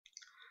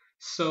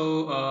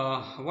So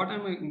what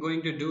I'm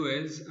going to do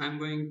is I'm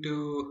going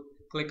to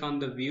click on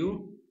the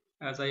view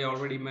as I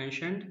already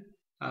mentioned.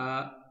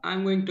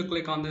 I'm going to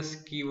click on this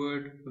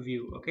keyword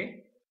view.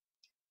 Okay.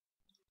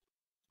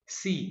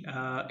 See,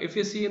 if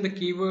you see in the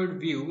keyword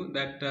view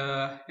that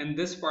in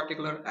this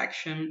particular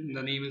action,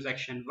 the name is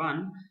action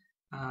 1.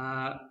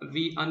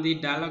 We on the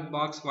dialog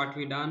box, what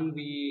we done,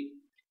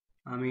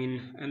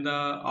 in the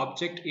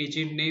object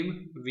agent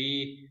name,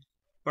 we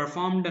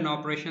performed an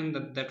operation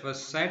that was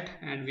set,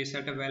 and we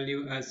set a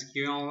value as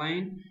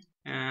QOnline.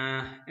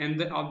 In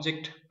the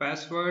object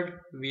password,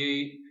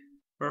 we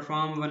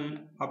perform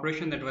one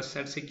operation that was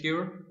set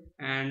secure,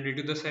 and we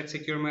do the set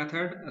secure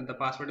method, and the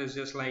password is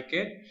just like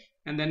it.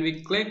 And then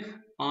we click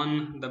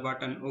on the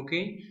button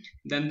OK.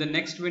 Then the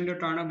next window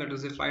turn up, that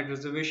is the flight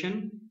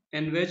reservation,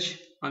 in which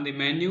on the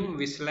menu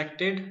we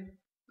selected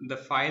the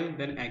file,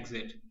 then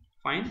exit.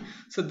 Fine.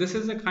 So this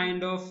is a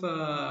kind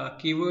of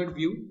keyword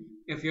view.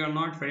 If you are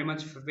not very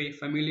much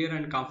familiar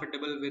and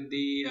comfortable with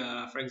the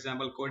for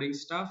example coding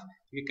stuff,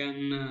 you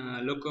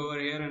can look over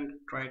here and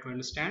try to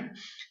understand.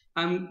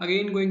 I'm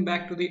again going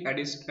back to the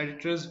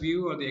editor's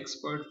view or the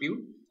expert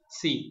view.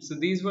 See, so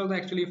these were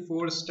actually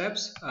 4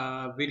 steps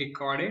we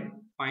recorded.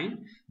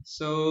 Fine.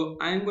 So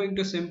I'm going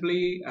to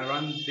simply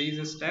run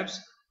these steps.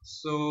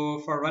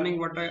 So for running,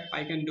 what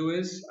I can do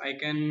is I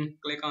can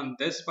click on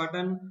this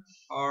button,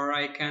 or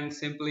I can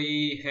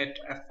simply hit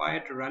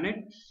F5 to run it.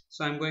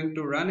 So I'm going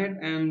to run it,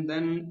 and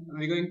then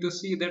we're going to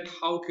see that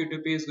how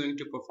QTP is going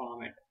to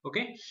perform it.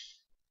 Okay.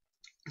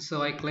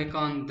 So I click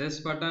on this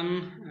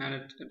button, and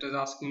it is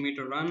asking me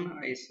to run.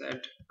 I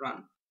said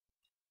run.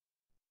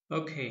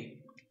 Okay.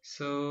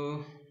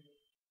 So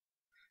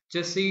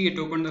just see, it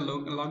opened the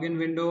login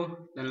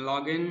window, then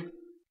login,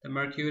 the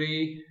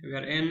Mercury, we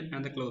are in,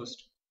 and the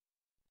closed.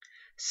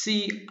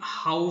 See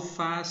how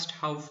fast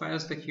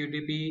the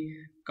QTP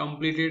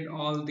completed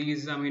all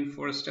these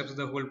 4 steps of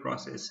the whole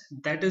process.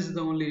 That is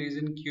the only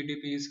reason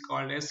QTP is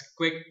called as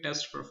quick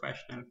test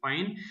professional.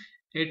 Fine,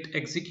 it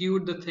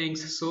execute the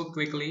things so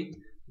quickly.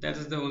 That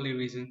is the only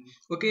reason.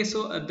 Okay,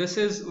 so this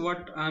is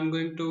what I'm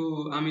going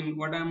to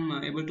what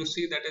I'm able to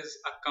see, that is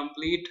a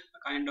complete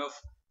kind of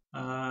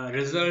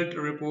result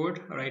report.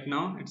 Right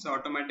now it's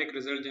automatic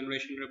result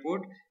generation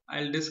report.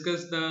 I'll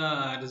discuss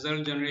the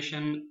result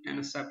generation in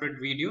a separate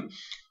video,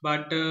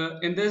 but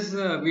in this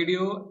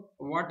video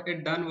what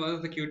it done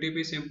was the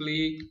QTP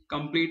simply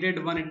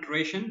completed one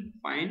iteration.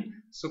 Fine.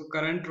 So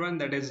current run,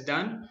 that is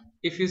done.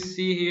 If you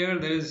see here,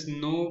 there is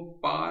no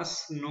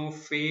pass, no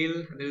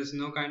fail, there is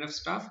no kind of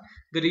stuff.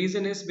 The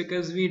reason is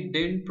because we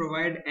didn't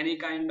provide any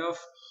kind of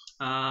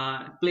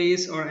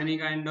place or any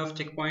kind of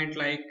checkpoint,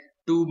 like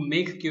to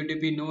make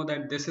QTP know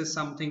that this is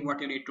something what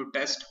you need to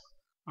test.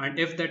 And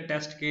if that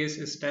test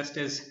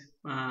is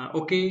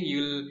okay,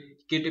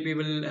 QTP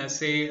will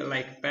say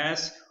like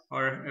pass,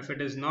 or if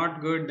it is not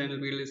good, then it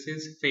will say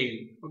fail.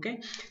 Okay.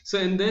 So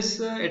in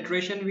this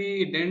iteration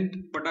we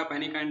didn't put up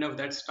any kind of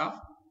that stuff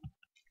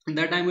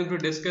that I'm going to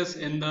discuss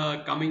in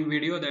the coming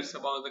video. That's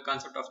about the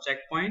concept of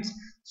checkpoints.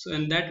 So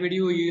in that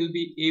video you will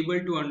be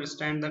able to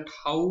understand that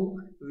how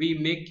we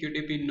make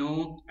QTP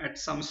know at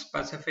some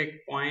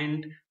specific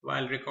point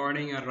while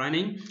recording or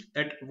running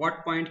that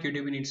what point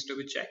QTP needs to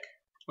be checked.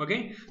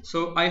 Okay,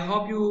 so I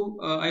hope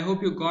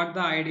you got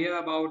the idea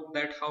about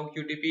that, how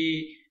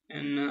QTP,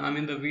 and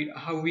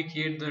how we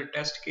create the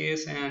test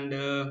case, and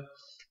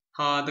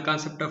the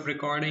concept of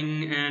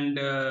recording and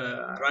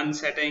run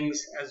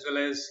settings, as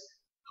well as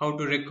how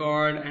to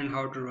record and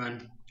how to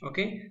run.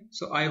 Okay,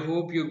 so I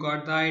hope you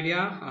got the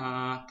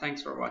idea.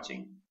 Thanks for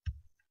watching.